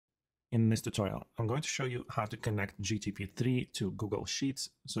In this tutorial, I'm going to show you how to connect GPT-3 to Google Sheets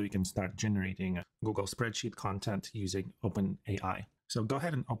so you can start generating Google spreadsheet content using OpenAI. So go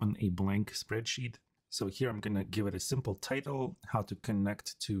ahead and open a blank spreadsheet. So here I'm going to give it a simple title, how to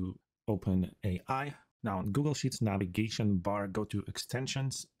connect to OpenAI. Now in Google Sheets navigation bar, go to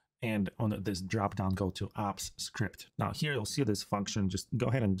extensions, and on this drop-down, go to apps script. Now here you'll see this function, just go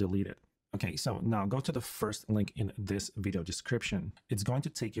ahead and delete it. Okay, so now go to the first link in this video description. It's going to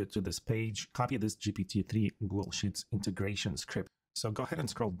take you to this page. Copy this GPT-3 Google Sheets integration script. So go ahead and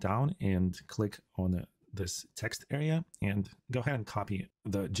scroll down and click on this text area and go ahead and copy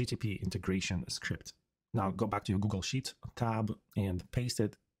the GTP integration script. Now go back to your Google Sheets tab and paste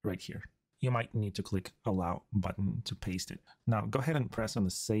it right here. You might need to click Allow button to paste it. Now go ahead and press on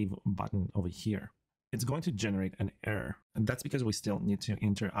the Save button over here. It's going to generate an error. And that's because we still need to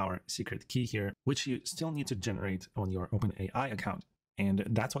enter our secret key here, which you still need to generate on your OpenAI account. And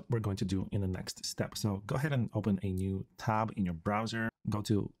that's what we're going to do in the next step. So go ahead and open a new tab in your browser. Go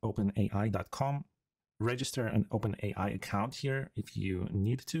to openai.com. Register an OpenAI account here if you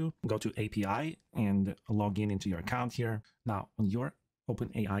need to. Go to API and log in into your account here. Now on your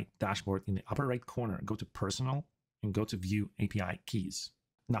OpenAI dashboard in the upper right corner, go to Personal and go to View API Keys.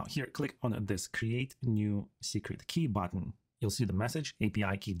 Now here, click on this Create New Secret Key button. You'll see the message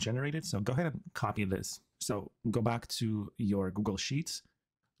API key generated. So go ahead and copy this. So go back to your Google Sheets.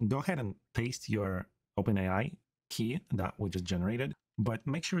 Go ahead and paste your OpenAI key that we just generated, but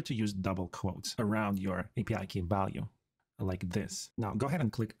make sure to use double quotes around your API key value like this. Now go ahead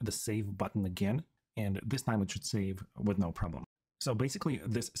and click the Save button again, and this time it should save with no problem. So basically,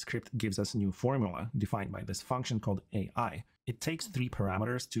 this script gives us a new formula defined by this function called AI. It takes 3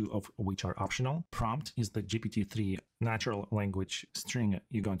 parameters, 2 of which are optional. Prompt is the GPT-3 natural language string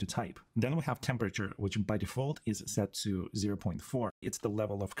you're going to type. Then we have temperature, which by default is set to 0.4. It's the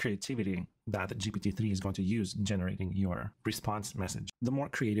level of creativity that GPT-3 is going to use generating your response message. The more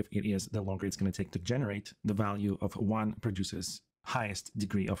creative it is, the longer it's going to take to generate. The value of 1 produces highest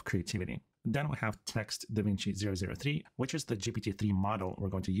degree of creativity. Then we have text davinci 003, which is the GPT-3 model we're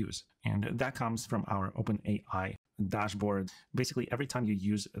going to use. And that comes from our OpenAI dashboard. Basically, every time you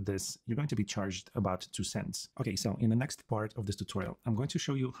use this, you're going to be charged about 2 cents. Okay, so in the next part of this tutorial, I'm going to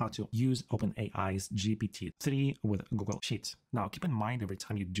show you how to use OpenAI's GPT-3 with Google Sheets. Now, keep in mind, every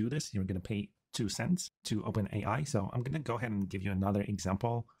time you do this, you're going to pay 2 cents to OpenAI. So I'm going to go ahead and give you another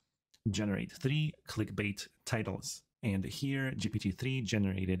example. Generate 3 clickbait titles. And here, GPT-3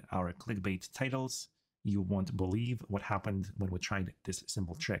 generated our clickbait titles. You won't believe what happened when we tried this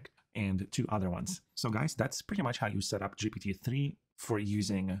simple trick, and 2 other ones. So guys, that's pretty much how you set up GPT-3 for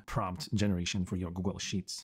using prompt generation for your Google Sheets.